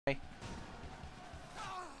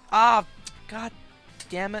Ah, god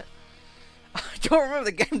damn it. I don't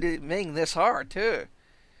remember the game being this hard, too.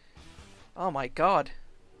 Oh my god.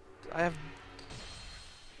 I have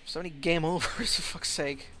so many game overs, for fuck's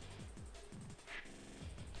sake.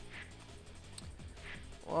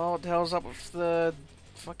 Well, what the hell's up with the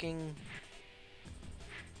fucking...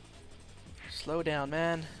 Slow down,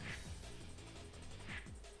 man.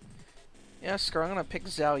 Yeah, screw, I'm gonna pick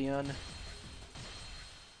Zhao Yun.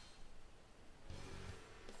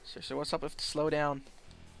 Seriously, what's up with the slow down?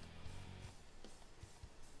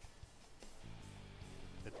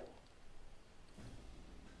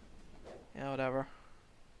 Yeah, whatever.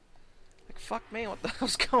 Like, fuck me, what the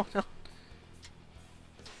hell's going on?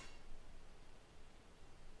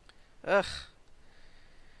 Ugh.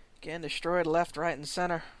 Getting destroyed left, right, and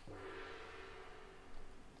center.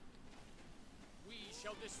 We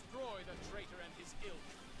shall destroy the traitor and his ilk.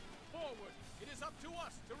 Forward! It is up to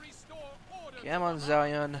us to restore order. Come on, Zhao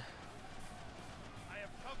Yun. I have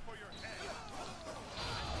come for your head.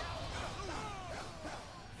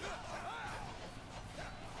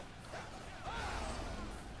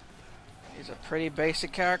 He's a pretty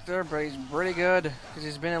basic character, but he's pretty good because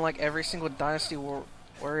he's been in like every single Dynasty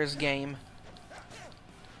Warriors game.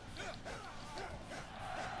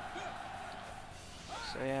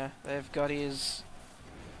 So yeah, they've got his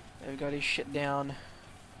shit down.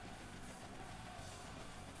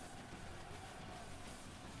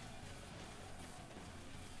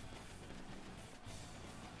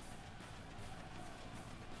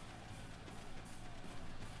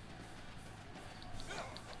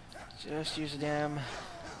 Just use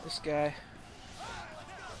this guy.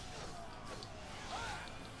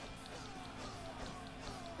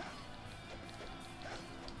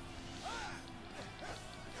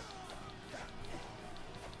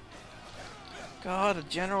 God, the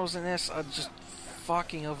generals in this are just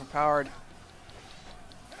fucking overpowered.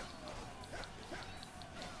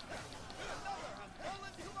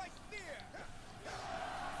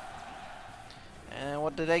 And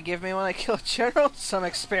what did they give me when I killed general? Some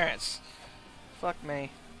experience. Fuck me.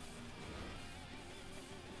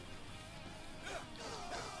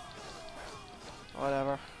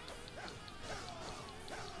 Whatever.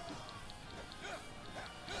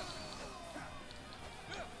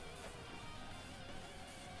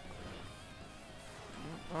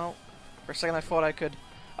 Well, for a second I thought I could...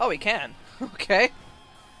 Oh, he can! Okay.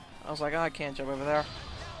 I was like, oh, I can't jump over there.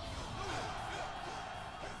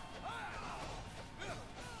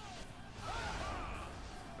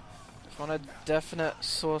 If I want a definite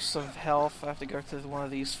source of health, I have to go to one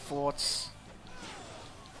of these forts.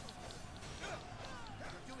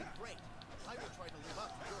 You're doing great. I will try to live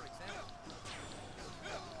up to your example.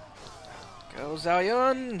 Go, Zhao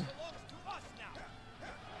Yun!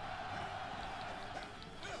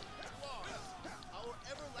 Our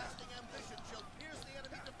everlasting ambition shall pierce the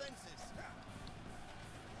enemy defenses.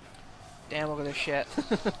 Damn, look at this shit.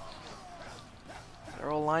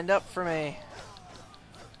 They're all lined up for me.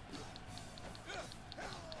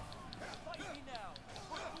 Fight me now,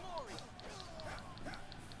 for glory.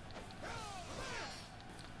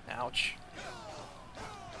 Ouch.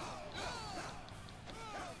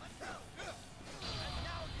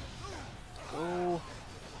 Go.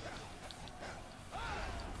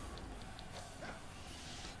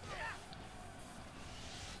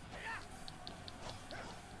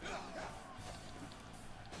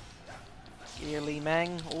 Get here, Li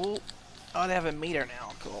Meng. Ooh. Oh, they have a meter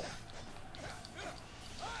now. Cool.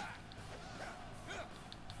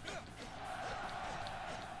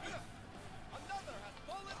 Another has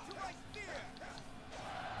fallen to my spear.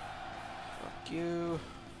 Fuck you.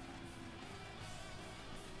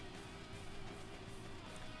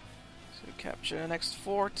 So capture the next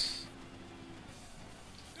fort.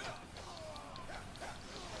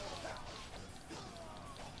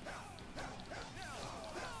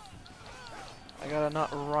 I gotta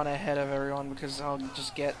not run ahead of everyone because I'll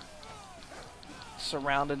just get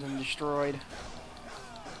surrounded and destroyed.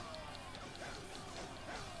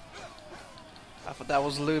 I thought that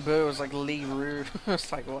was Lu Bu, it was like Li Ru.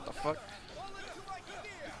 It's like, what the fuck? Fallen to my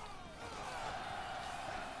spear.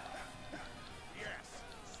 Yes,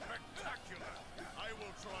 spectacular. I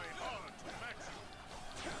will try hard to match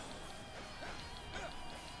you.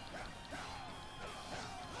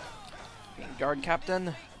 Being guard captain.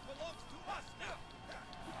 Belongs to us now.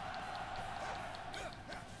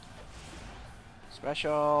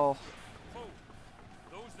 Special. Foe.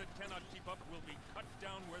 Those that cannot keep up will be cut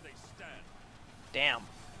down where they stand. Damn.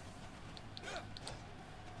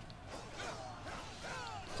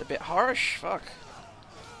 It's a bit harsh. Fuck.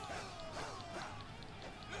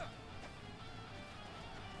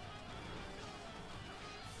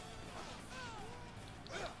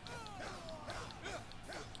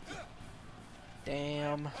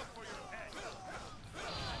 Damn.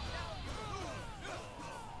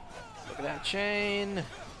 Look at that chain.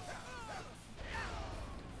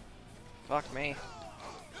 Fuck me.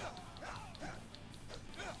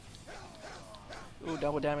 Ooh,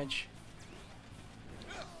 double damage.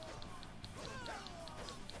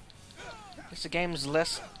 Guess the game's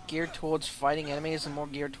less geared towards fighting enemies and more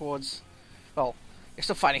geared towards... Well, you're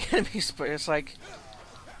still fighting enemies, but it's like...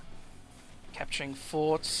 capturing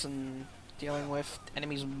forts and dealing with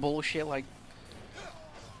enemies' bullshit like...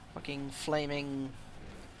 fucking flaming...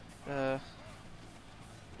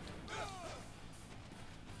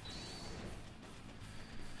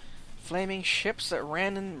 flaming ships that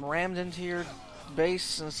rammed into your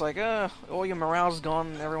base, and it's like, all your morale's gone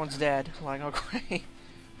and everyone's dead. Like, oh great.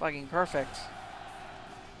 Fucking perfect.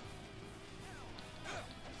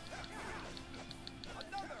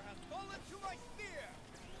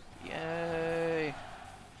 Yay.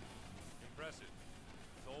 Impressive.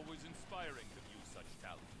 It's always inspiring to view such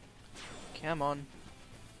talent. Come on.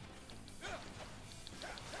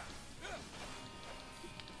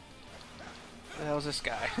 What the hell is this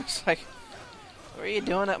guy? It's like, what are you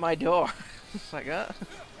doing at my door? It's like,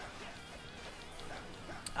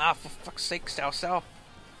 ah, for fuck's sake, Stow.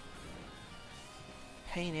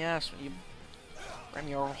 Pain in the ass when you ram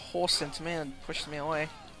your horse into me and push me away.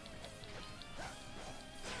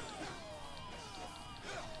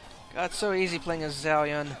 God, it's so easy playing as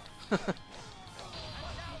Zalian.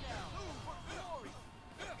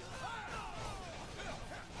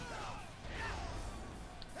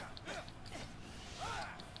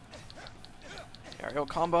 Aerial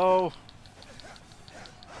combo.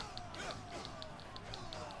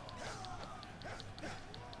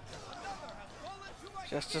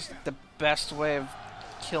 Just the best way of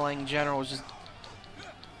killing generals. Just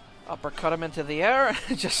uppercut them into the air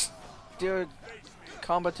and just do a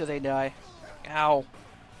combo till they die. Ow.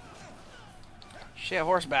 Shit,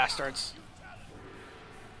 horse bastards.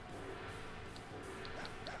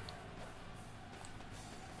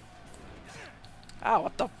 Ow,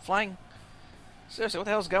 what the flying? Seriously, what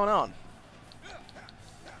the hell's going on?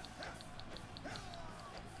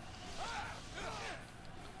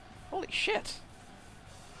 Holy shit.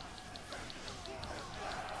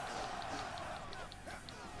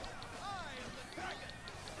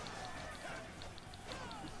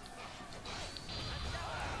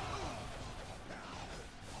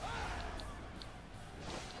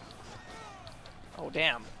 Oh,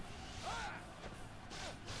 damn.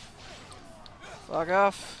 Fuck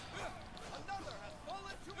off.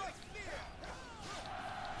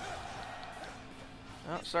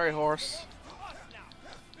 Oh, sorry, horse.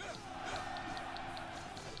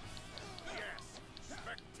 Yes,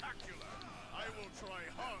 spectacular. I will try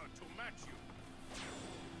hard to match you.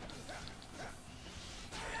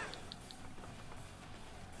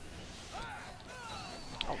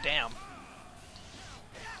 Oh, damn.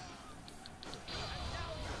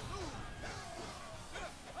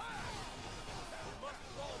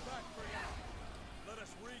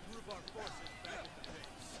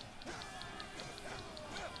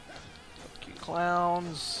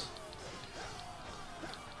 Clowns.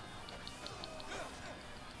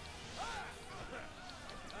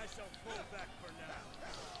 I shall pull back for now.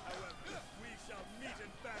 However, we shall meet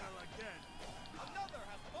in battle again. Another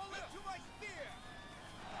has fallen to my spear.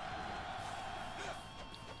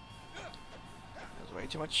 There's way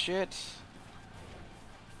too much shit.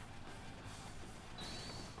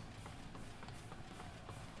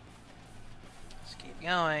 Let's keep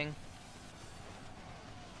going.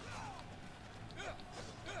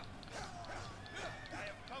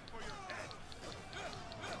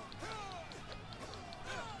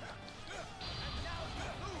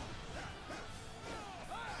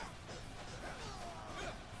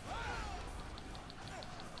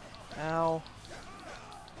 Ow.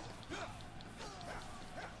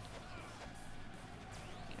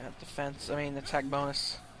 Got defense, attack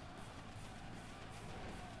bonus.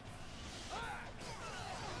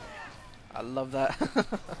 I love that.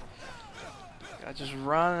 Gotta just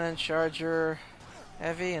run and charge your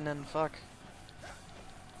heavy and then fuck.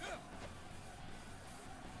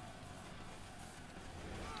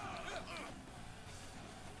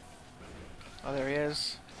 Oh, there he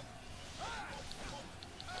is.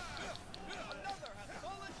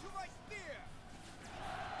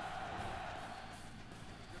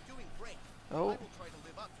 Oh.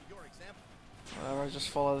 Whatever, just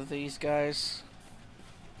follow these guys.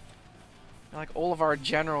 Like all of our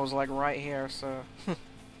generals like right here, so